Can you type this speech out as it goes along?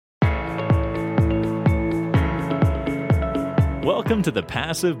Welcome to the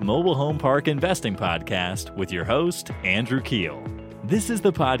Passive Mobile Home Park Investing Podcast with your host, Andrew Keel. This is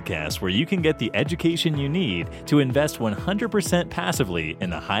the podcast where you can get the education you need to invest 100% passively in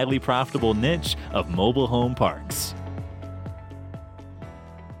the highly profitable niche of mobile home parks.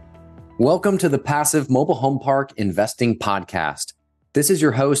 Welcome to the Passive Mobile Home Park Investing Podcast. This is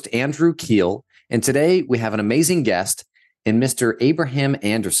your host, Andrew Keel, and today we have an amazing guest in Mr. Abraham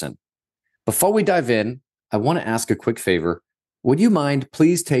Anderson. Before we dive in, I want to ask a quick favor. Would you mind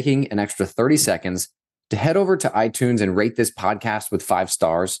please taking an extra 30 seconds to head over to iTunes and rate this podcast with 5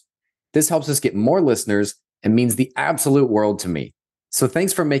 stars? This helps us get more listeners and means the absolute world to me. So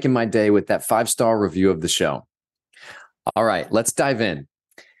thanks for making my day with that 5-star review of the show. All right, let's dive in.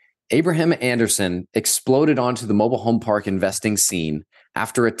 Abraham Anderson exploded onto the mobile home park investing scene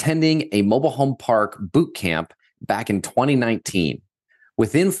after attending a mobile home park boot camp back in 2019.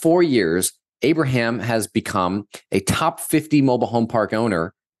 Within 4 years, Abraham has become a top 50 mobile home park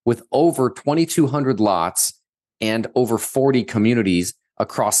owner with over 2,200 lots and over 40 communities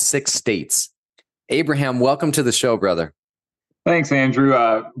across 6 states. Abraham, welcome to the show, brother. Thanks, Andrew.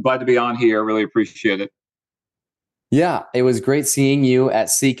 Glad to be on here. Really appreciate it. Yeah, it was great seeing you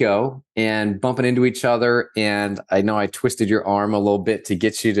at Seco and bumping into each other. And I know I twisted your arm a little bit to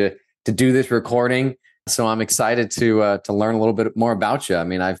get you to do this recording. So I'm excited to learn a little bit more about you. I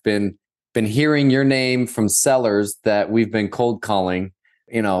mean, I've been hearing your name from sellers that we've been cold calling,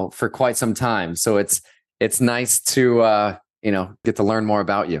 for quite some time. So it's nice to get to learn more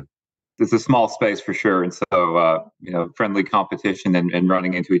about you. It's a small space for sure, and so friendly competition and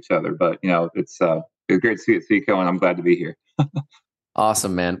running into each other. But it's great to see you at Seco, and I'm glad to be here.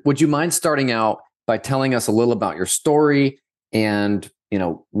 Awesome, man. Would you mind starting out by telling us a little about your story and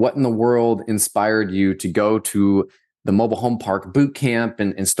what in the world inspired you to go to the mobile home park boot camp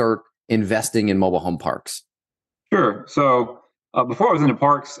and start investing in mobile home parks? Sure. So before I was into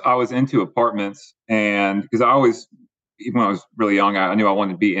parks, I was into apartments, and because even when I was really young, I knew I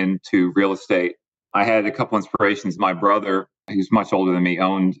wanted to be into real estate. I had a couple inspirations. My brother, who's much older than me,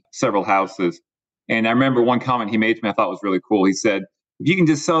 owned several houses. And I remember one comment he made to me I thought was really cool. He said, if you can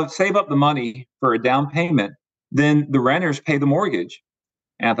just save up the money for a down payment, then the renters pay the mortgage.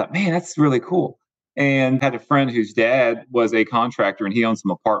 And I thought, man, that's really cool. And had a friend whose dad was a contractor and he owned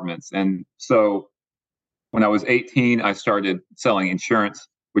some apartments. And so when I was 18, I started selling insurance,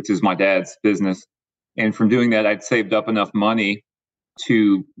 which is my dad's business. And from doing that, I'd saved up enough money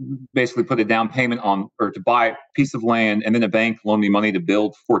to basically put a down payment on or to buy a piece of land, and then a bank loaned me money to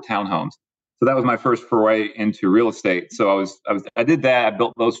build 4 townhomes. So that was my first foray into real estate. So I did that. I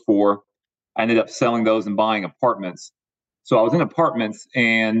built those 4. I ended up selling those and buying apartments. So I was in apartments,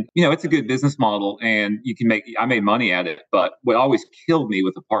 and it's a good business model, and I made money at it. But what always killed me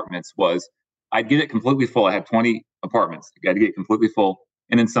with apartments was I'd get it completely full. I had 20 apartments. I had to get it completely full,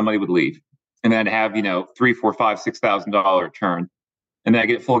 and then somebody would leave, and then I'd have $3,000, $4,000, $5,000, $6,000 return, and then I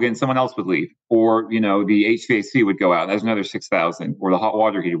get it full again. Someone else would leave, or the HVAC would go out. That's another $6,000, or the hot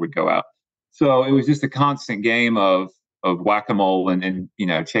water heater would go out. So it was just a constant game of whack-a-mole and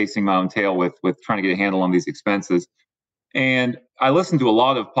chasing my own tail with trying to get a handle on these expenses. And I listened to a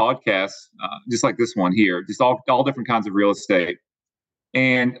lot of podcasts, just like this one here, just all different kinds of real estate.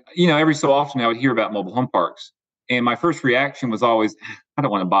 And, every so often I would hear about mobile home parks. And my first reaction was always, I don't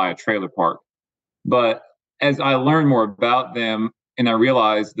want to buy a trailer park. But as I learned more about them and I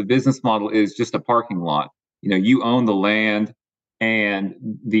realized the business model is just a parking lot, you own the land and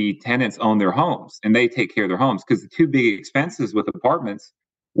the tenants own their homes and they take care of their homes, because the 2 big expenses with apartments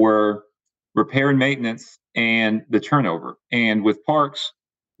were repair and maintenance and the turnover. And with parks,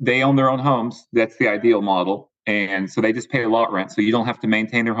 they own their own homes. That's the ideal model. And so they just pay a lot rent. So you don't have to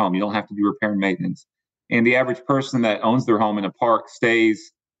maintain their home. You don't have to do repair and maintenance. And the average person that owns their home in a park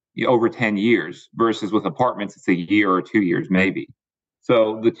stays over 10 years versus with apartments, it's a year or 2 years, maybe.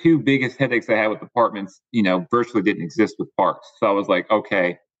 So the 2 biggest headaches I had with apartments, virtually didn't exist with parks. So I was like,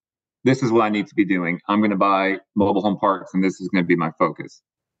 okay, this is what I need to be doing. I'm going to buy mobile home parks, and this is going to be my focus.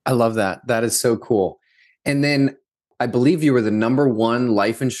 I love that. That is so cool. And then I believe you were the #1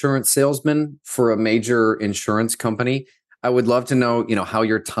 life insurance salesman for a major insurance company. I would love to know, how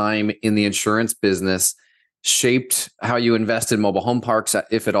your time in the insurance business shaped how you invest in mobile home parks,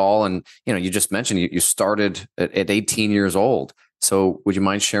 if at all. And, you just mentioned you started at 18 years old. So would you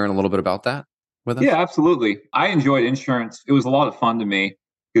mind sharing a little bit about that with us? Yeah, absolutely. I enjoyed insurance. It was a lot of fun to me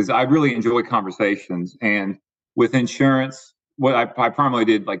because I really enjoy conversations. And with insurance, what I primarily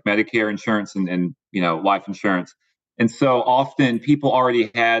did like Medicare insurance and life insurance. And so often people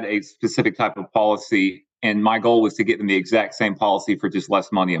already had a specific type of policy, and my goal was to get them the exact same policy for just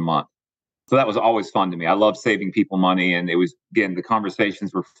less money a month. So that was always fun to me. I love saving people money, and it was, again, the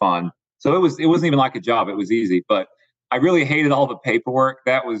conversations were fun. So it wasn't even like a job. It was easy, but I really hated all the paperwork.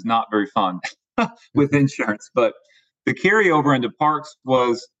 That was not very fun with insurance. But the carryover into parks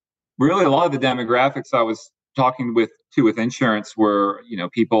was really a lot of the demographics I was talking with insurance were,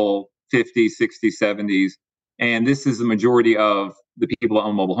 people 50s, 60s, 70s. And this is the majority of the people that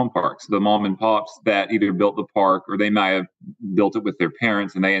own mobile home parks, the mom and pops that either built the park or they might have built it with their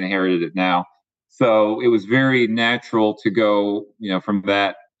parents and they inherited it now. So it was very natural to go, from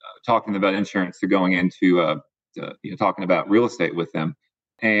that talking about insurance to going into talking about real estate with them.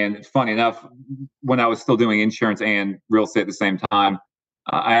 And funny enough, when I was still doing insurance and real estate at the same time,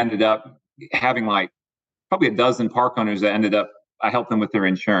 I ended up having like probably a dozen park owners that I helped them with their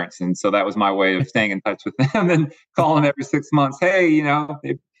insurance. And so that was my way of staying in touch with them and calling them every 6 months. Hey,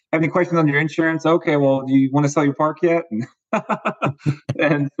 if have any questions on your insurance? Okay, well, do you want to sell your park yet?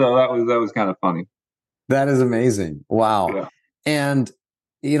 And so that was kind of funny. That is amazing. Wow. Yeah. And,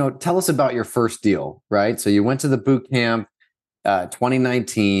 tell us about your first deal, right? So you went to the boot camp,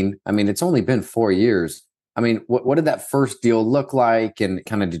 2019. I mean, it's only been 4 years. I mean, what did that first deal look like? And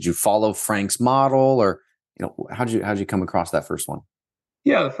kind of, did you follow Frank's model, or, how'd you come across that first one?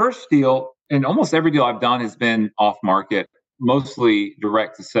 Yeah, the first deal, and almost every deal I've done has been off market, mostly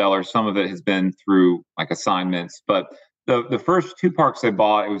direct to seller. Some of it has been through like assignments, but the first two parks I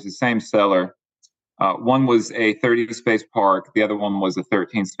bought, it was the same seller. One was a 30 space park. The other one was a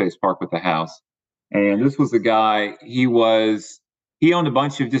 13 space park with a house. And this was a guy, he owned a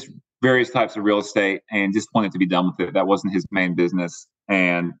bunch of just various types of real estate and just wanted to be done with it. That wasn't his main business.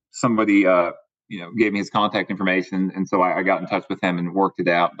 And somebody, gave me his contact information. And so I got in touch with him and worked it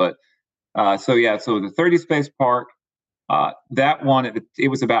out. But so the 30 space park, that one, it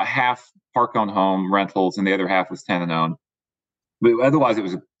was about half park on home rentals and the other half was tenant owned. But otherwise, it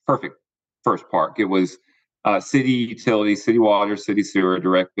was a perfect first park. It was city utilities, city water, city sewer,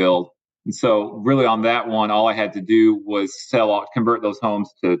 direct build. And so really on that one, all I had to do was convert those homes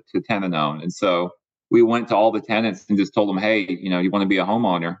to tenant owned. And so we went to all the tenants and just told them, hey, you want to be a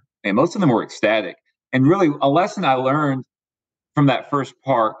homeowner? And most of them were ecstatic. And really a lesson I learned from that first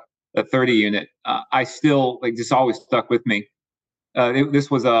park, that 30 unit, I still just always stuck with me.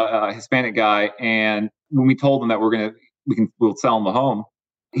 This was a Hispanic guy. And when we told him that we'll sell him the home,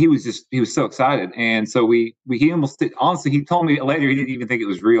 he was so excited. And so he honestly, he told me later he didn't even think it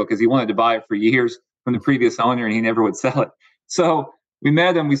was real because he wanted to buy it for years from the previous owner and he never would sell it. So we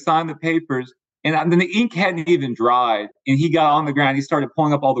met him, we signed the papers, and then the ink hadn't even dried. And he got on the ground, he started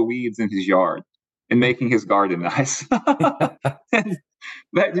pulling up all the weeds in his yard and making his garden nice. And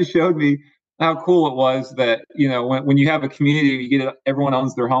that just showed me how cool it was that, when you have a community, everyone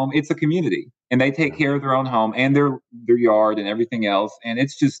owns their home. It's a community and they take care of their own home and their yard and everything else. And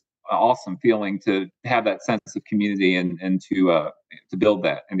it's just an awesome feeling to have that sense of community and to build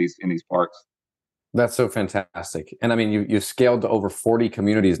that in these parks. That's so fantastic. And I mean, you scaled to over 40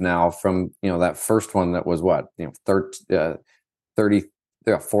 communities now from, that first one that was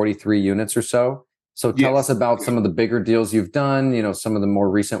 43 units or so. So tell us about some of the bigger deals you've done, some of the more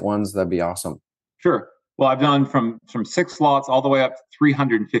recent ones. That'd be awesome. Sure. Well, I've done from 6 lots all the way up to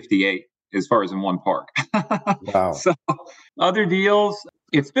 358 as far as in one park. Wow. So other deals,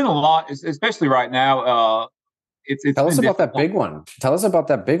 it's been a lot, especially right now. Tell us about that big one. Tell us about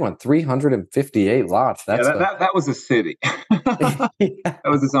that big one. 358 lots. That was a city. That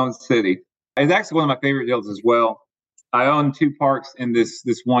was its own city. It's actually one of my favorite deals as well. I own 2 parks in this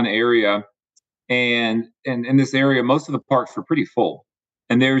one area. And in this area, most of the parks were pretty full.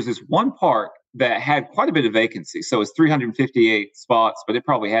 And there's this one park that had quite a bit of vacancy. So it's 358 spots, but it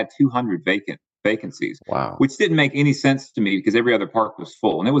probably had 200 vacancies. Wow. Which didn't make any sense to me because every other park was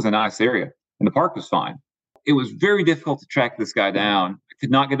full. And it was a nice area. And the park was fine. It was very difficult to track this guy down. I could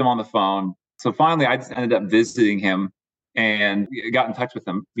not get him on the phone. So finally, I just ended up visiting him and got in touch with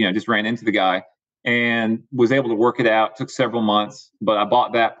him. Just ran into the guy and was able to work it out. It took several months, but I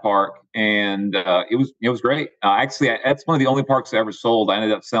bought that park and it was great. Actually, that's one of the only parks I ever sold. I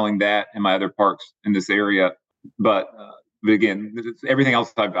ended up selling that and my other parks in this area. But again, everything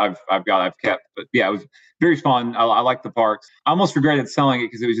else I've kept. But yeah, it was very fun. I like the parks. I almost regretted selling it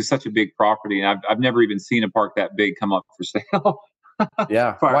because it was just such a big property, and I've never even seen a park that big come up for sale.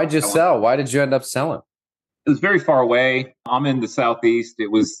 Yeah. Why'd you sell? Why did you end up selling? It was very far away. I'm in the southeast.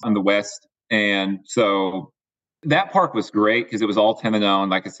 It was on the west. And so that park was great because it was all tenant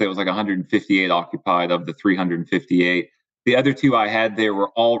owned. Like I said, it was like 158 occupied of the 358. The other 2 I had there were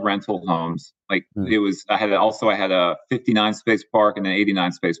all rental homes. I had a 59 space park and an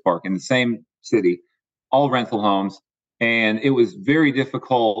 89 space park in the same city, all rental homes. And it was very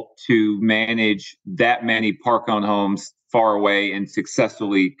difficult to manage that many park-owned homes far away and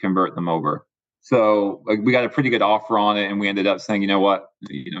successfully convert them over. So we got a pretty good offer on it, and we ended up saying, you know what,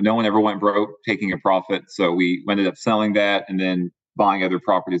 no one ever went broke taking a profit. So we ended up selling that and then buying other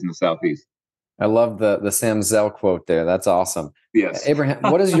properties in the Southeast. I love the Sam Zell quote there. That's awesome. Yes. Abraham,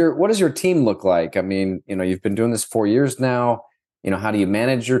 what does your team look like? I mean, you've been doing this 4 years now. How do you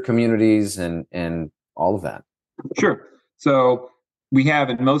manage your communities and all of that? Sure. So we have,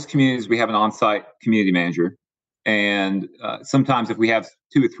 in most communities, we have an on-site community manager, and sometimes if we have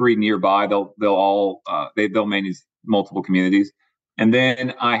 2 or 3 nearby, they'll manage multiple communities. And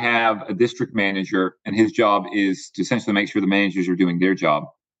then I have a district manager, and his job is to essentially make sure the managers are doing their job.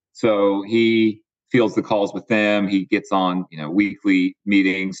 So he fields the calls with them. He gets on weekly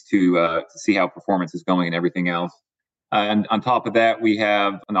meetings to see how performance is going and everything else. And on top of that, we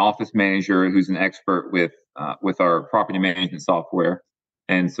have an office manager who's an expert with our property management software,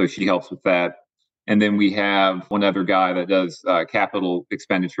 and so she helps with that. And then we have one other guy that does capital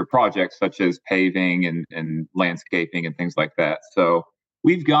expenditure projects such as paving and landscaping and things like that. So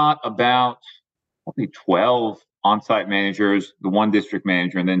we've got about probably 12 on-site managers, the 1 district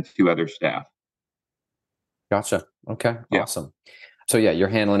manager, and then 2 other staff. Gotcha. Okay. Yeah. Awesome. So yeah, you're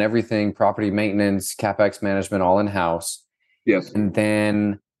handling everything, property maintenance, CapEx management, all in-house. Yes. And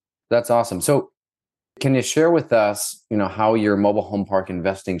then that's awesome. So can you share with us, how your mobile home park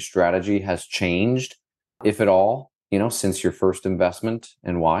investing strategy has changed, if at all, since your first investment,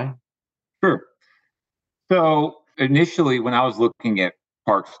 and why? Sure. So initially, when I was looking at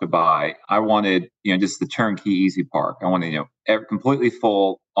parks to buy, I wanted, just the turnkey easy park. I wanted, completely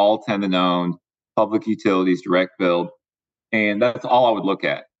full, all tenant owned, public utilities, direct build. And that's all I would look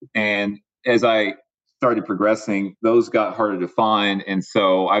at. And as I started progressing, those got harder to find. And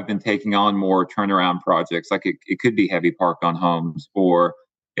so I've been taking on more turnaround projects. Like it could be heavy park on homes, or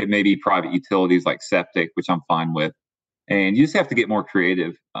it may be private utilities like septic, which I'm fine with. And you just have to get more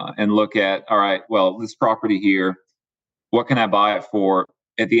creative and look at, all right, well, this property here, what can I buy it for?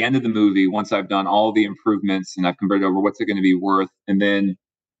 At the end of the movie, once I've done all the improvements and I've converted over, what's it going to be worth? And then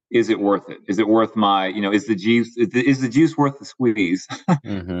is it worth it? Is it worth my, is the juice worth the squeeze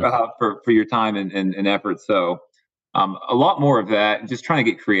Mm-hmm. for your time and effort? So a lot more of that, just trying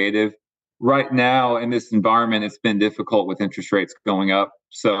to get creative. Right now in this environment, it's been difficult with interest rates going up.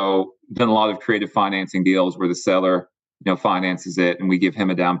 So done a lot of creative financing deals where the seller, finances it and we give him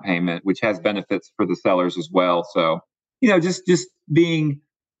a down payment, which has benefits for the sellers as well. So, just being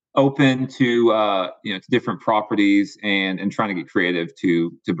open to to different properties and trying to get creative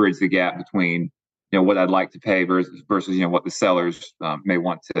to bridge the gap between what I'd like to pay versus what the sellers may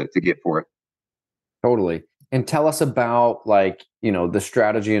want to get for it. Totally. And tell us about the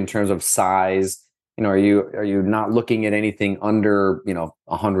strategy in terms of size. Are you not looking at anything under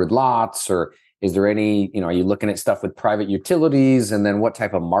 100 lots, or is there any are you looking at stuff with private utilities? And then what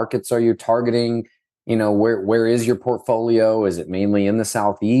type of markets are you targeting? Where is your portfolio? Is it mainly in the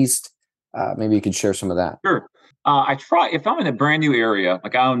Southeast? Maybe you could share some of that. Sure. I try, if I'm in a brand new area,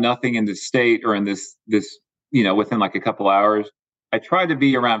 like I own nothing in the state or in this within like a couple hours, I try to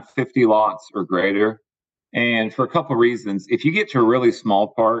be around 50 lots or greater. And for a couple of reasons, if you get to really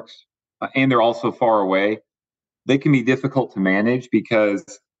small parks and they're also far away, they can be difficult to manage because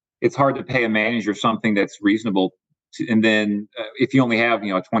it's hard to pay a manager something that's reasonable. And then if you only have,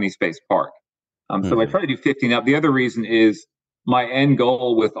 a 20 space park. So I try to do 15 up. The other reason is my end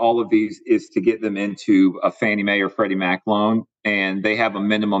goal with all of these is to get them into a Fannie Mae or Freddie Mac loan, and they have a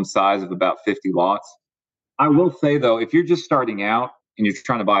minimum size of about 50 lots. I will say, though, if you're just starting out and you're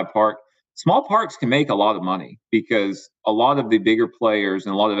trying to buy a park, small parks can make a lot of money because a lot of the bigger players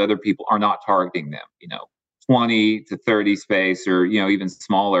and a lot of other people are not targeting them, 20 to 30 space or, even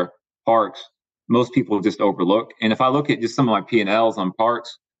smaller parks. Most people just overlook. And if I look at just some of my P&Ls on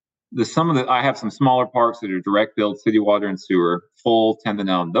parks, I have some smaller parks that are direct build, city water and sewer, full tenant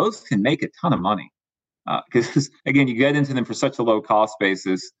owned. Those can make a ton of money because again, you get into them for such a low cost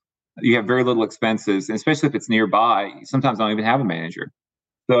basis. You have very little expenses, and especially if it's nearby. Sometimes I don't even have a manager.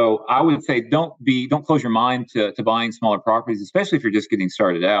 So I would say don't close your mind to buying smaller properties, especially if you're just getting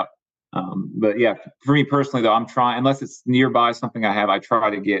started out. But yeah, for me personally, though, I'm trying, unless it's nearby something I have, I try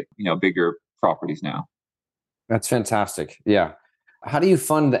to get bigger properties now. That's fantastic. Yeah. How do you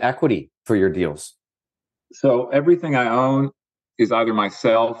fund the equity for your deals? So everything I own is either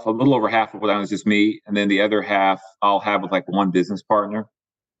myself, a little over half of what I own is just me, and then the other half I'll have with like one business partner.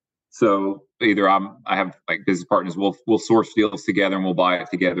 So either I have like business partners, we'll source deals together and we'll buy it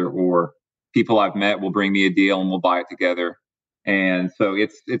together, or people I've met will bring me a deal and we'll buy it together. And so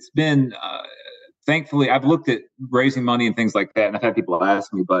it's been thankfully, I've looked at raising money and things like that, and I've had people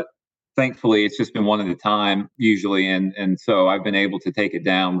ask me, but thankfully, it's just been one at a time usually, and so I've been able to take it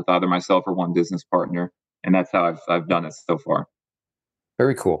down with either myself or one business partner, and that's how I've done it so far.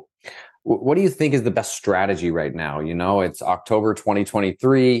 Very cool. What do you think is the best strategy right now? It's October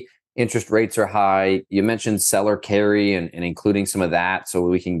 2023. Interest rates are high. You mentioned seller carry and including some of that so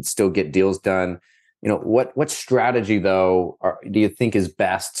we can still get deals done. What strategy, though, do you think is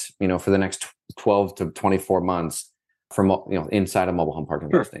best, for the next 12 to 24 months from, inside of mobile home park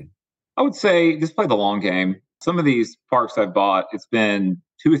investing? Sure. I would say just play the long game. Some of these parks I've bought, it's been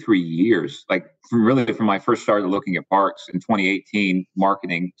 2 or 3 years, like from my first started looking at parks in 2018,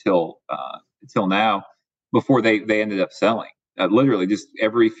 marketing till now, before they ended up selling. Literally, just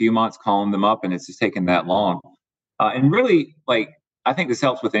every few months calling them up, and it's just taken that long. And really, like, I think this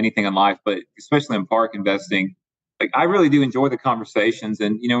helps with anything in life, but especially in park investing. Like, I really do enjoy the conversations,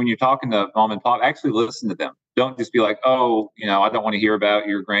 and when you're talking to mom and pop, actually listen to them. Don't just be like, oh, I don't want to hear about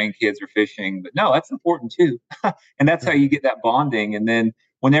your grandkids or fishing. But no, that's important too, and that's how you get that bonding. And then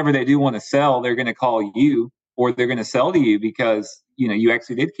whenever they do want to sell, they're going to call you, or they're going to sell to you because you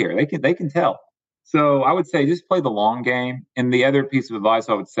actually did care. They can tell. So I would say just play the long game. And the other piece of advice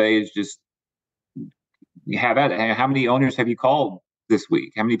I would say is just have at it. How many owners have you called this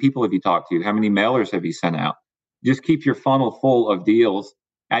week? How many people have you talked to? How many mailers have you sent out? Just keep your funnel full of deals.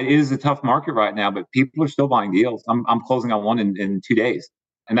 It is a tough market right now, but people are still buying deals. I'm closing on one in 2 days,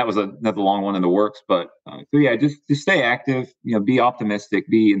 and that was another long one in the works. But so yeah, just stay active. Be optimistic,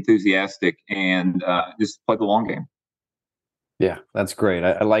 be enthusiastic, and just play the long game. Yeah, that's great.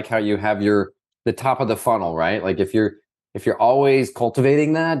 I like how you have the top of the funnel, right? Like if you're always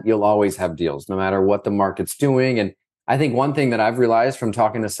cultivating that, you'll always have deals, no matter what the market's doing. And I think one thing that I've realized from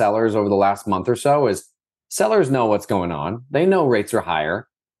talking to sellers over the last month or so is sellers know what's going on. They know rates are higher,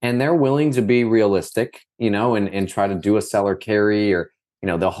 and they're willing to be realistic, and try to do a seller carry, or,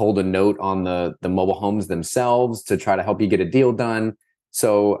 they'll hold a note on the mobile homes themselves to try to help you get a deal done.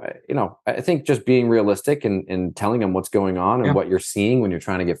 So, I think just being realistic and telling them what's going on and what you're seeing when you're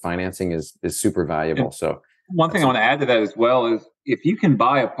trying to get financing is super valuable. And so one thing I want to add to that as well is if you can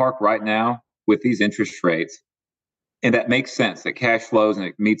buy a park right now with these interest rates, and that makes sense, that cash flows and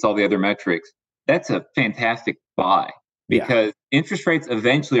it meets all the other metrics, that's a fantastic buy, because interest rates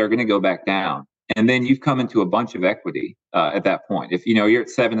eventually are going to go back down. And then you've come into a bunch of equity at that point. If you're at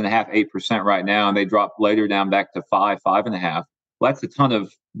 7.5%, 8% right now, and they drop later down back to 5.5%, well, that's a ton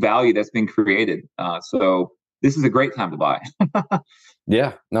of value that's been created. So this is a great time to buy.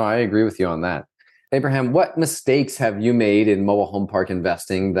 Yeah, no, I agree with you on that. Abraham, what mistakes have you made in mobile home park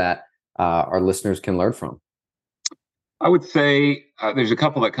investing that our listeners can learn from? I would say there's a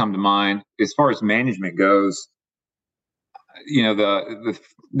couple that come to mind. As far as management goes,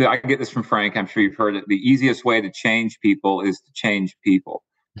 I get this from Frank. I'm sure you've heard it. The easiest way to change people is to change people.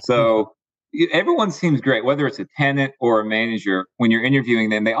 So everyone seems great, whether it's a tenant or a manager. When you're interviewing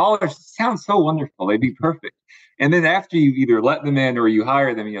them, they all sound so wonderful. They'd be perfect. And then after you either let them in or you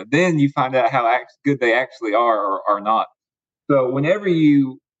hire them, then you find out how good they actually are or are not. So whenever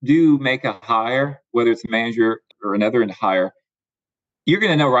you do make a hire, whether it's a manager or another hire, you're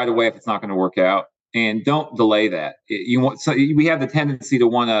going to know right away if it's not going to work out. And don't delay that. We have the tendency to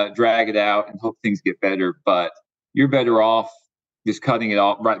want to drag it out and hope things get better, but you're better off just cutting it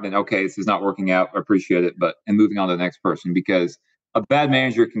off right then. Okay, this is not working out. I appreciate it, and moving on to the next person, because a bad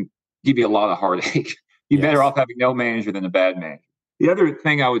manager can give you a lot of heartache. You're better off having no manager than a bad manager. The other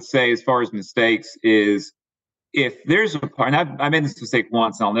thing I would say as far as mistakes is, if there's a part, and I made this mistake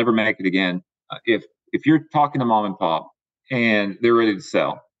once and I'll never make it again. If you're talking to mom and pop and they're ready to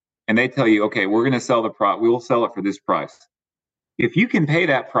sell, and they tell you, okay, we're going to sell the product, we will sell it for this price. If you can pay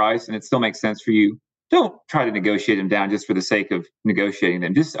that price and it still makes sense for you, don't try to negotiate them down just for the sake of negotiating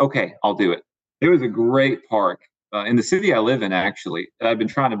them. Just, okay, I'll do it. There was a great park in the city I live in, actually, that I've been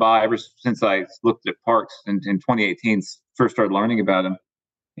trying to buy ever since I looked at parks in 2018, first started learning about them.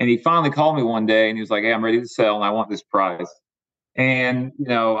 And he finally called me one day and he was like, hey, I'm ready to sell and I want this price. And,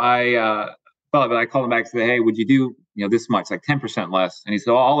 I thought, but I called him back and said, hey, would you do, this much, like 10% less? And he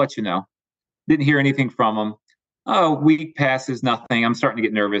said, I'll let you know. Didn't hear anything from him. Oh, week passes, nothing. I'm starting to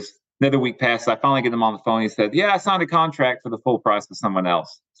get nervous. Another week passes. I finally get him on the phone. He said, yeah, I signed a contract for the full price with someone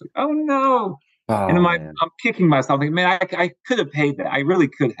else. It's like, oh no. And I'm kicking myself, thinking, man, I could have paid that. I really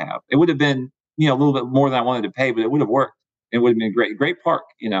could have. It would have been, a little bit more than I wanted to pay, but it would have worked. It would have been great park,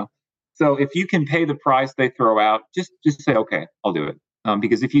 So if you can pay the price they throw out, just say, okay, I'll do it.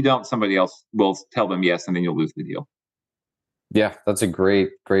 Because if you don't, somebody else will tell them yes, and then you'll lose the deal. Yeah, that's a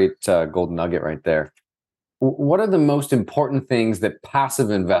great golden nugget right there. What are the most important things that passive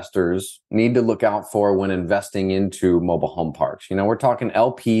investors need to look out for when investing into mobile home parks? We're talking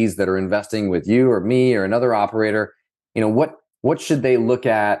LPs that are investing with you or me or another operator. What should they look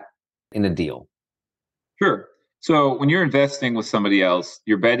at in a deal? Sure. So when you're investing with somebody else,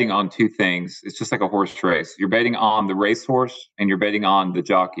 you're betting on two things. It's just like a horse race. You're betting on the racehorse and you're betting on the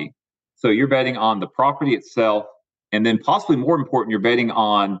jockey. So you're betting on the property itself, and then possibly more important, you're betting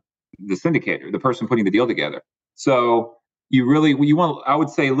on the syndicator, the person putting the deal together. So you want, I would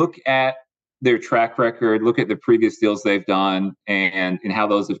say, look at their track record, look at the previous deals they've done and how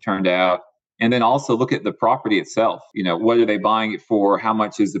those have turned out. And then also look at the property itself. What are they buying it for? How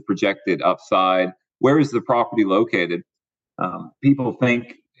much is the projected upside? Where is the property located? People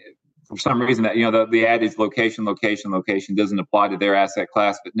think for some reason that the ad is location doesn't apply to their asset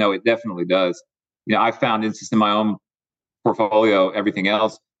class, but no, it definitely does. I found instances in my own portfolio, everything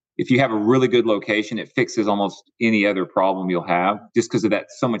else. If you have a really good location, it fixes almost any other problem you'll have, just because of that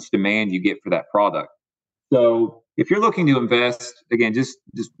so much demand you get for that product. So if you're looking to invest, again, just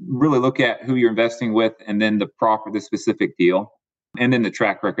really look at who you're investing with, and then the specific deal, and then the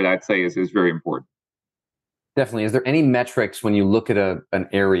track record, I'd say, is very important. Definitely. Is there any metrics when you look at an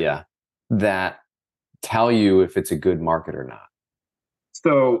area that tell you if it's a good market or not?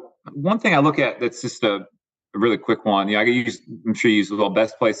 So one thing I look at that's just a really quick one. I'm sure you use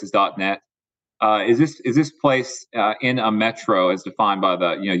bestplaces.net. Is this place in a metro as defined by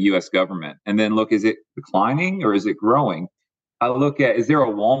the U.S. government? And then look, is it declining or is it growing? I look at, is there a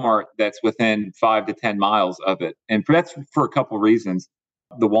Walmart that's within 5 to 10 miles of it? And that's for a couple of reasons.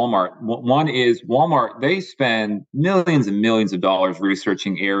 The Walmart. One is Walmart, they spend millions and millions of dollars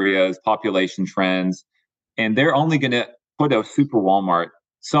researching areas, population trends, and they're only going to put a super Walmart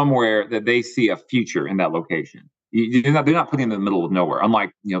somewhere that they see a future in that location. They're not putting them in the middle of nowhere,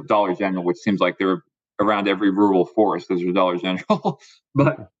 unlike Dollar General, which seems like they're around every rural forest. Those are Dollar General.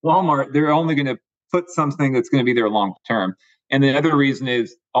 But Walmart, they're only going to put something that's going to be there long term. And the other reason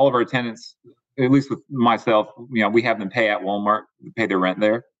is all of our tenants, at least with myself, we have them pay at Walmart, pay their rent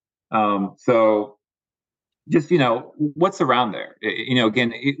there. So just, what's around there?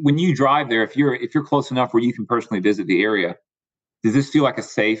 Again, when you drive there, if you're close enough where you can personally visit the area, does this feel like a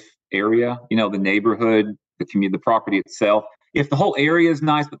safe area? The neighborhood, the community, the property itself. If the whole area is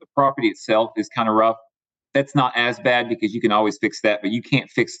nice, but the property itself is kind of rough, that's not as bad because you can always fix that, but you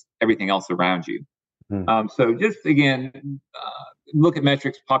can't fix everything else around you. So just, again, look at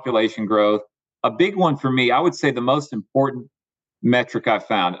metrics, population growth. A big one for me, I would say the most important metric I've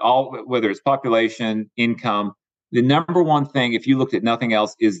found, whether it's population, income, the number one thing, if you looked at nothing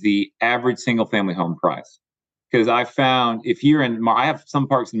else, is the average single family home price. Because I found I have some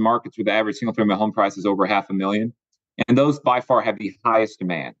parks and markets where the average single family home price is over $500,000. And those by far have the highest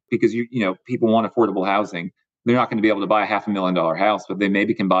demand because people want affordable housing. They're not going to be able to buy a $500,000 house, but they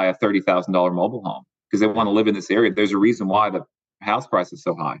maybe can buy a $30,000 mobile home because they want to live in this area. There's a reason why the house price is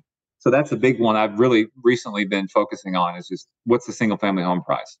so high. So that's a big one I've really recently been focusing on, is just what's the single family home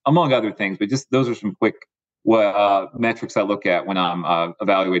price, among other things. But just those are some quick metrics I look at when I'm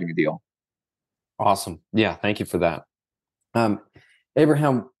evaluating a deal. Awesome. Yeah, thank you for that.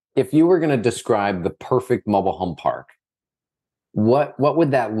 Abraham, if you were going to describe the perfect mobile home park, what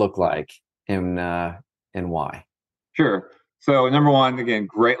would that look like and why? Sure. So number one, again,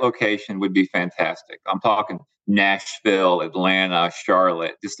 great location would be fantastic. I'm talking Nashville, Atlanta,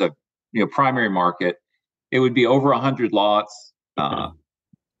 Charlotte, just a primary market. It would be over 100 lots,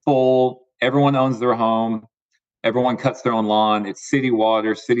 full. Everyone owns their home. Everyone cuts their own lawn. It's city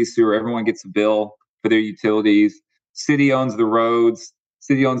water, city sewer. Everyone gets a bill for their utilities. City owns the roads.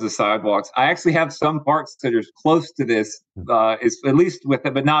 City owns the sidewalks. I actually have some parks that are close to this, is at least with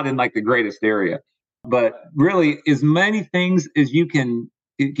it, but not in like the greatest area. But really, as many things as you can,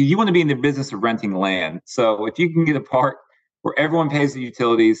 because you want to be in the business of renting land. So if you can get a park where everyone pays the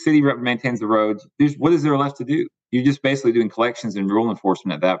utilities, city maintains the roads, what is there left to do? You're just basically doing collections and rule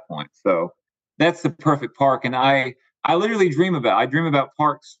enforcement at that point. So that's the perfect park. And I literally dream about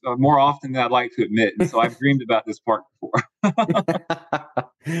parks more often than I'd like to admit. And so I've dreamed about this park before.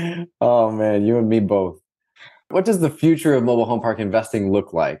 Oh man, you and me both. What does the future of mobile home park investing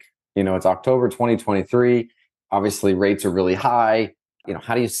look like? It's October 2023. Obviously, rates are really high.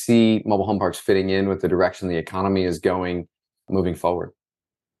 How do you see mobile home parks fitting in with the direction the economy is going moving forward?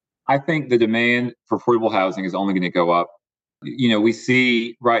 I think the demand for affordable housing is only going to go up. We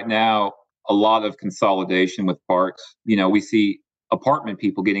see right now a lot of consolidation with parks. We see apartment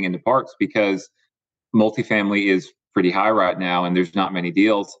people getting into parks because multifamily is pretty high right now and there's not many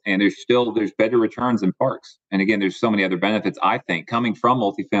deals, and there's better returns in parks. And again, there's so many other benefits, I think, coming from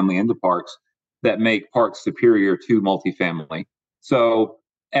multifamily into parks that make parks superior to multifamily. So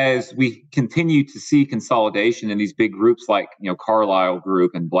as we continue to see consolidation in these big groups like Carlyle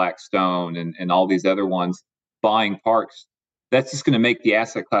Group and Blackstone and all these other ones buying parks, that's just going to make the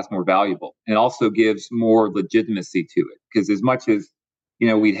asset class more valuable, and also gives more legitimacy to it. Because as much as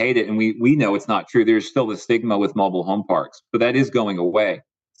we'd hate it, and we know it's not true, there's still the stigma with mobile home parks, but that is going away.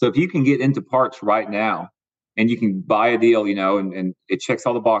 So if you can get into parks right now and you can buy a deal, and it checks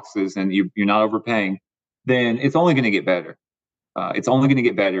all the boxes and you're not overpaying, then it's only going to get better. It's only going to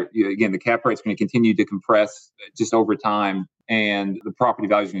get better. Again, the cap rate's going to continue to compress just over time, and the property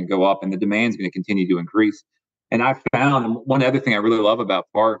value is going to go up, and the demand is going to continue to increase. And I found one other thing I really love about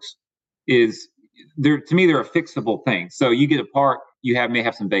parks is to me, they're a fixable thing. So you get a park, may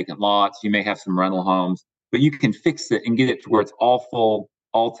have some vacant lots, you may have some rental homes, but you can fix it and get it to where it's all full,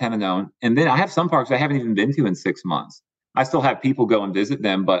 all tenant owned. And then I have some parks I haven't even been to in 6 months. I still have people go and visit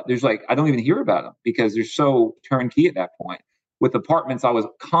them, but I don't even hear about them because they're so turnkey at that point. With apartments, I was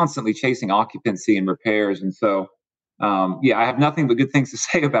constantly chasing occupancy and repairs. And so, I have nothing but good things to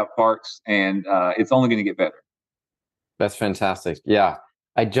say about parks, and it's only going to get better. That's fantastic. Yeah.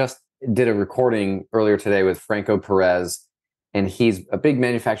 I just did a recording earlier today with Franco Perez, and he's a big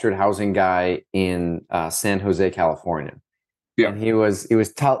manufactured housing guy in San Jose, California. Yeah. And he was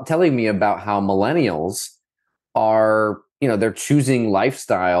telling me about how millennials are, they're choosing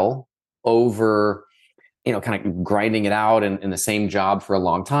lifestyle over, kind of grinding it out in the same job for a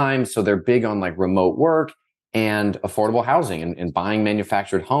long time. So they're big on like remote work and affordable housing and buying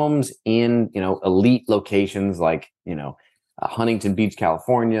manufactured homes in, elite locations like, Huntington Beach,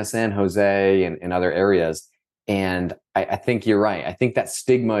 California, San Jose, and other areas. And I think you're right. I think that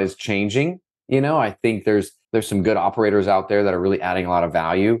stigma is changing. I think there's some good operators out there that are really adding a lot of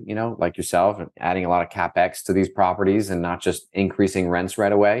value, like yourself, and adding a lot of CapEx to these properties and not just increasing rents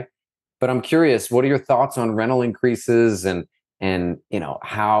right away. But I'm curious, what are your thoughts on rental increases and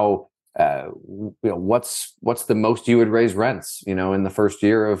how what's the most you would raise rents, in the first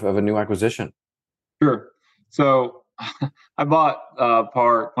year of a new acquisition? Sure. So I bought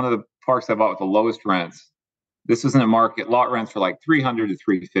one of the parks I bought with the lowest rents. This was in a market, lot rents were like $300 to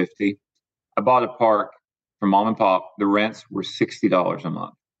 $350. I bought a park from mom and pop. The rents were $60 a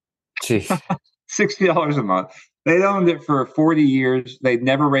month. Jeez. $60 a month. They'd owned it for 40 years. They'd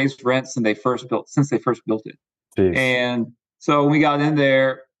never raised rents since they first built it. Jeez. And so when we got in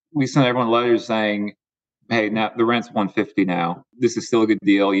there, we sent everyone letters saying, hey, now the rent's $150 now. This is still a good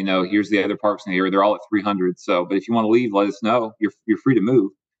deal. Here's the other parks in the area. They're all at $300. So, but if you want to leave, let us know. You're free to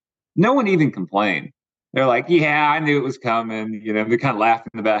move. No one even complained. They're like, yeah, I knew it was coming. They're kind of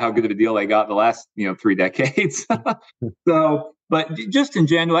laughing about how good of a deal they got the last, 3 decades. So, but just in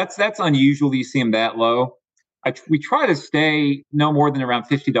general, that's unusual. You see them that low. We try to stay no more than around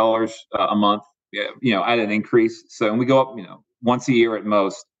 $50 a month, at an increase. So, and we go up, once a year at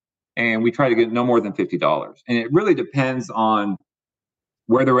most, and we try to get no more than $50. And it really depends on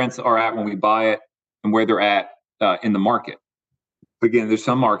where the rents are at when we buy it and where they're at in the market. Again, there's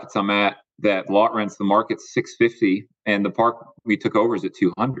some markets I'm at that lot rents, the market's $650, and the park we took over is at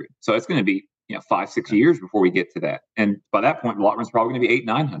 $200. So it's going to be 5-6 years before we get to that. And by that point, the lot rent's probably going to be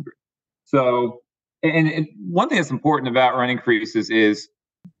 $800-900. So, and one thing that's important about rent increases is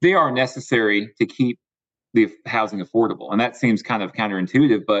they are necessary to keep the housing affordable. And that seems kind of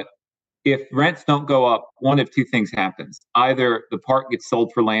counterintuitive, but if rents don't go up, one of two things happens. Either the park gets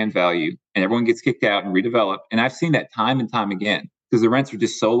sold for land value and everyone gets kicked out and redeveloped. And I've seen that time and time again because the rents are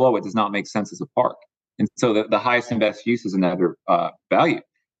just so low, it does not make sense as a park. And so the highest and best use is another value.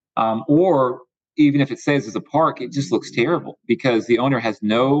 Or even if it stays as a park, it just looks terrible because the owner has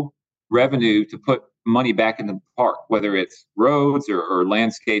no revenue to put money back into the park, whether it's roads or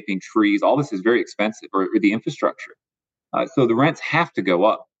landscaping, trees. All this is very expensive, or the infrastructure. So the rents have to go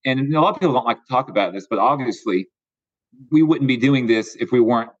up. And a lot of people don't like to talk about this, but obviously we wouldn't be doing this if we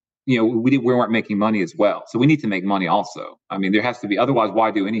weren't, we weren't making money as well. So we need to make money also. I mean, there has to be, otherwise, why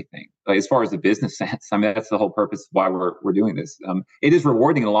do anything? As far as the business sense, I mean, that's the whole purpose of why we're doing this. It is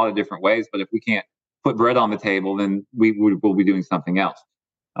rewarding in a lot of different ways, but if we can't put bread on the table, then we'll be doing something else.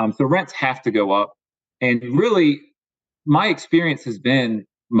 So rents have to go up. And really, my experience has been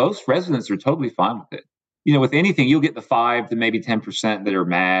most residents are totally fine with it. With anything, you'll get the 5 to maybe 10% that are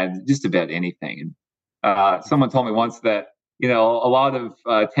mad, just about anything. And someone told me once that, a lot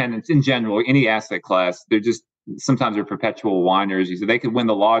of tenants in general, any asset class, sometimes they're perpetual whiners. He said they could win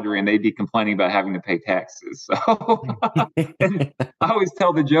the lottery and they'd be complaining about having to pay taxes. So and I always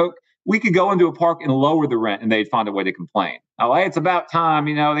tell the joke, we could go into a park and lower the rent and they'd find a way to complain. Oh, hey, it's about time,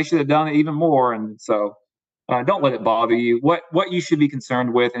 they should have done it even more. And so Don't let it bother you. What you should be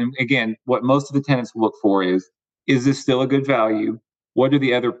concerned with, and again, what most of the tenants look for is this still a good value? What are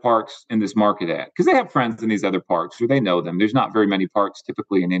the other parks in this market at? Because they have friends in these other parks, or they know them. There's not very many parks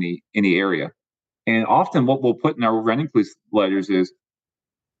typically in any area. And often, what we'll put in our rent increase letters is,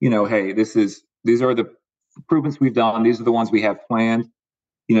 hey, these are the improvements we've done. These are the ones we have planned.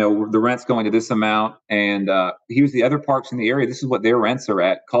 The rent's going to this amount, and here's the other parks in the area. This is what their rents are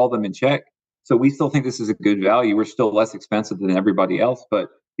at. Call them and check. So we still think this is a good value. We're still less expensive than everybody else, but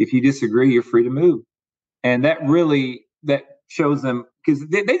if you disagree, you're free to move. And that shows them, because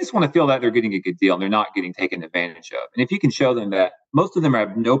they just want to feel that they're getting a good deal and they're not getting taken advantage of. And if you can show them that, most of them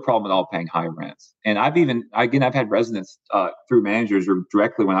have no problem at all paying high rents. And I've had residents through managers or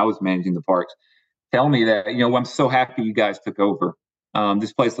directly when I was managing the parks tell me that, I'm so happy you guys took over.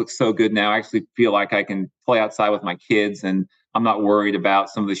 This place looks so good now. I actually feel like I can play outside with my kids, and I'm not worried about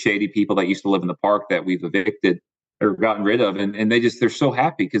some of the shady people that used to live in the park that we've evicted or gotten rid of. And they're so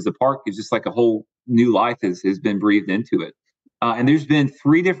happy because the park is just like a whole new life has been breathed into it. And there's been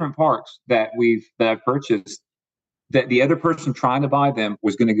 3 different parks that I've purchased that the other person trying to buy them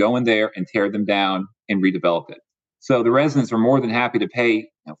was going to go in there and tear them down and redevelop it. So the residents are more than happy to pay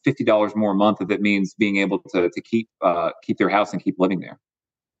 $50 more a month if it means being able to keep their house and keep living there.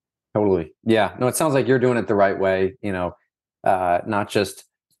 Totally. Yeah. No, it sounds like you're doing it the right way, not just,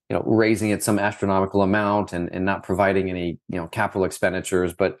 raising it some astronomical amount and not providing any, capital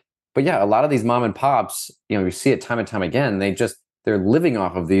expenditures. But yeah, a lot of these mom and pops, you see it time and time again. They're living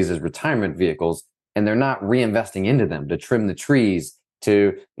off of these as retirement vehicles, and they're not reinvesting into them to trim the trees,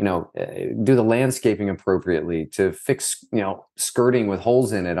 to, do the landscaping appropriately, to fix, skirting with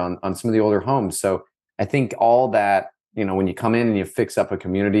holes in it on some of the older homes. So I think all that, when you come in and you fix up a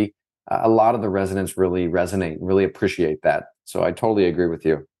community, a lot of the residents really resonate, really appreciate that. So I totally agree with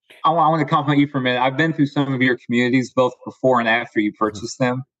you. I want to compliment you for a minute. I've been through some of your communities, both before and after you purchased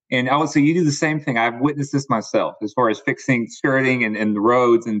them. And I would say you do the same thing. I've witnessed this myself as far as fixing skirting and the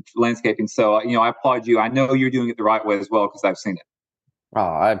roads and landscaping. So, I applaud you. I know you're doing it the right way as well because I've seen it. Oh,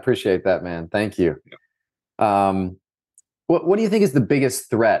 I appreciate that, man. Thank you. Yeah. What do you think is the biggest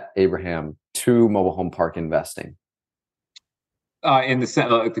threat, Abraham, to mobile home park investing? In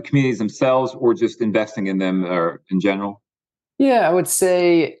the communities themselves, or just investing in them, or in general? Yeah, I would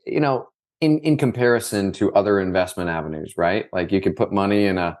say, in comparison to other investment avenues, right? Like you could put money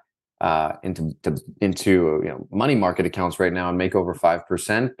in into money market accounts right now and make over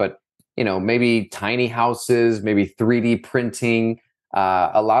 5%, but maybe tiny houses, maybe 3D printing.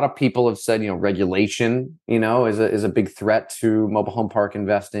 A lot of people have said, regulation, is a big threat to mobile home park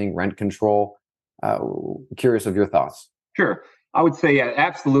investing, rent control. Curious of your thoughts. Sure. I would say, yeah,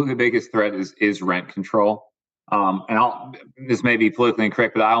 absolutely the biggest threat is rent control. This may be politically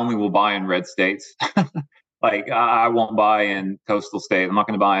incorrect, but I only will buy in red states. Like I won't buy in coastal state. I'm not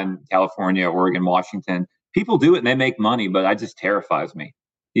going to buy in California, Oregon, Washington. People do it and they make money, but it just terrifies me.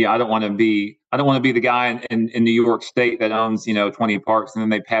 Yeah, I don't want to be the guy in New York State that owns 20 parks and then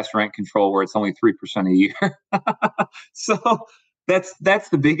they pass rent control where it's only 3% a year. So that's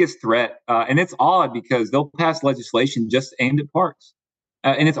the biggest threat, and it's odd because they'll pass legislation just aimed at parks,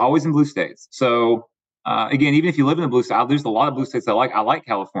 and it's always in blue states. So again, even if you live in a blue state, there's a lot of blue states I like. I like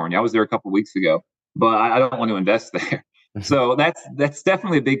California. I was there a couple of weeks ago, but I don't want to invest there. So that's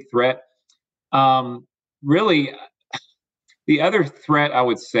definitely a big threat. Really. The other threat I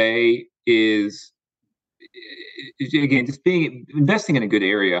would say is again, just investing in a good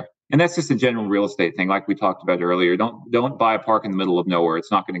area. And that's just a general real estate thing. Like we talked about earlier, don't buy a park in the middle of nowhere.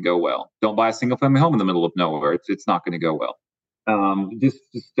 It's not going to go well. Don't buy a single family home in the middle of nowhere. It's not going to go well. Just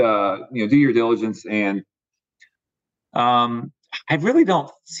do your diligence. And I really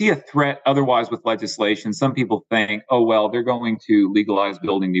don't see a threat otherwise with legislation. Some people think, oh, well, they're going to legalize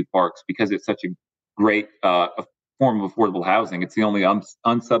building new parks because it's such a great form of affordable housing. It's the only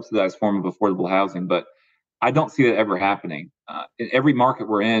unsubsidized form of affordable housing, but I don't see that ever happening. In every market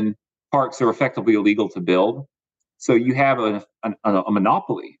we're in, parks are effectively illegal to build. So you have a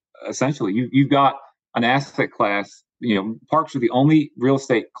monopoly, essentially. You've got an asset class. Parks are the only real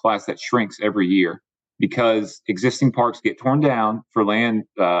estate class that shrinks every year because existing parks get torn down for land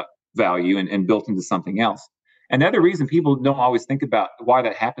value and built into something else. Another reason people don't always think about why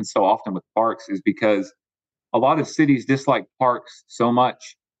that happens so often with parks is because a lot of cities dislike parks so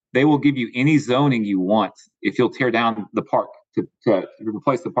much, they will give you any zoning you want if you'll tear down the park to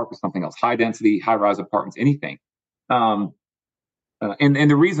replace the park with something else, high density, high rise apartments, anything. And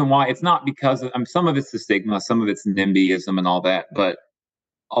the reason why, it's not because of, some of it's the stigma, some of it's NIMBYism and all that, but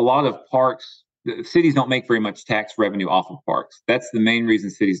a lot of parks, cities don't make very much tax revenue off of parks. That's the main reason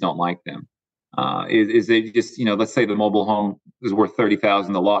cities don't like them. is they just, let's say the mobile home is worth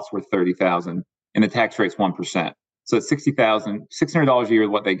 $30,000, the lot's worth $30,000, and the tax rate's 1%. So it's $60,000, $600 a year is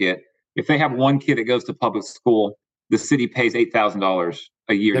what they get. If they have one kid that goes to public school, the city pays $8,000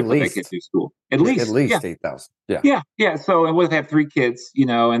 a year to put that kid through school. At least yeah. 8,000. Yeah. So, and what if they have 3 kids,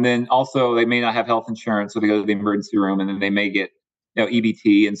 and then also they may not have health insurance, so they go to the emergency room, and then they may get,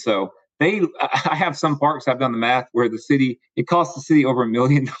 EBT. And so I have some parks, I've done the math, where it costs the city over $1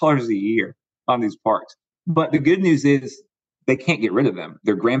 million a year on these parks. But the good news is they can't get rid of them.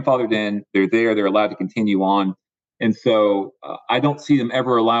 They're grandfathered in, they're allowed to continue on. And so I don't see them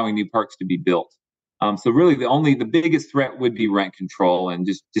ever allowing new parks to be built. So really the biggest threat would be rent control and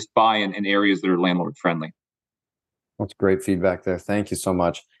just buy in areas that are landlord friendly. That's great feedback there. Thank you so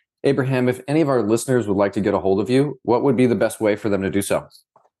much. Abraham, if any of our listeners would like to get a hold of you, what would be the best way for them to do so?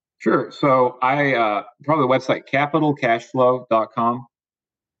 Sure. So I probably the website capitalcashflow.com.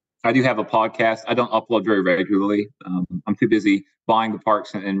 I do have a podcast. I don't upload very regularly. I'm too busy buying the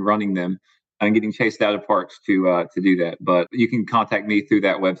parks and running them. I'm getting chased out of parks to do that. But you can contact me through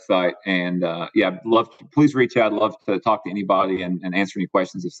that website. And please reach out. I'd love to talk to anybody and answer any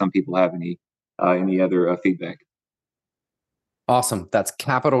questions if some people have any other feedback. Awesome. That's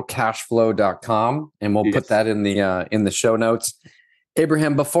capitalcashflow.com. And we'll put that in the show notes.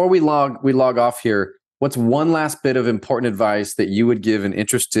 Abraham, before we log off here, what's one last bit of important advice that you would give an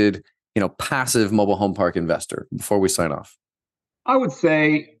interested, passive mobile home park investor before we sign off? I would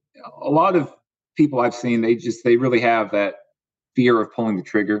say a lot of people I've seen, they really have that fear of pulling the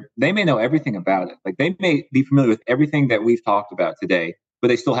trigger. They may know everything about it. Like they may be familiar with everything that we've talked about today, but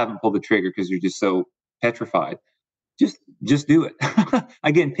they still haven't pulled the trigger because they're just so petrified. Just do it.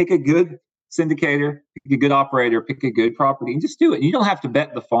 Again, pick a good syndicator, pick a good operator, pick a good property, and just do it. You don't have to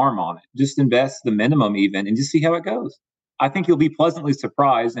bet the farm on it. Just invest the minimum even and just see how it goes. I think you'll be pleasantly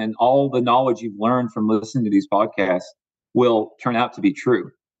surprised, and all the knowledge you've learned from listening to these podcasts will turn out to be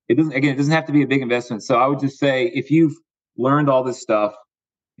true. It doesn't have to be a big investment. So I would just say, if you've learned all this stuff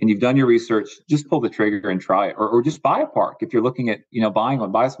and you've done your research, just pull the trigger and try it, or just buy a park. If you're looking at, buying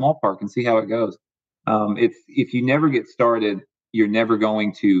one, buy a small park and see how it goes. If you never get started, you're never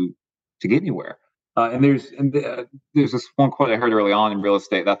going to get anywhere. And there's this one quote I heard early on in real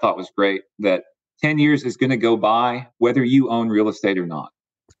estate that I thought was great, that 10 years is going to go by whether you own real estate or not.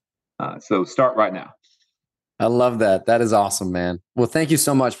 So start right now. I love that. That is awesome, man. Well, thank you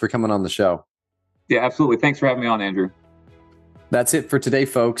so much for coming on the show. Yeah, absolutely. Thanks for having me on, Andrew. That's it for today,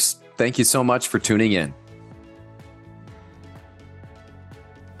 folks. Thank you so much for tuning in.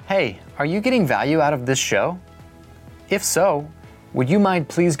 Hey, are you getting value out of this show? If so, would you mind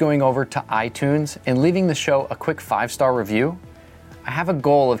please going over to iTunes and leaving the show a quick 5-star review? I have a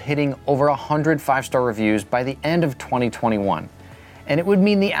goal of hitting over 100 5-star reviews by the end of 2021, and it would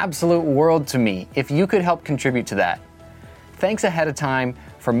mean the absolute world to me if you could help contribute to that. Thanks ahead of time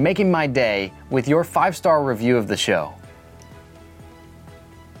for making my day with your 5-star review of the show.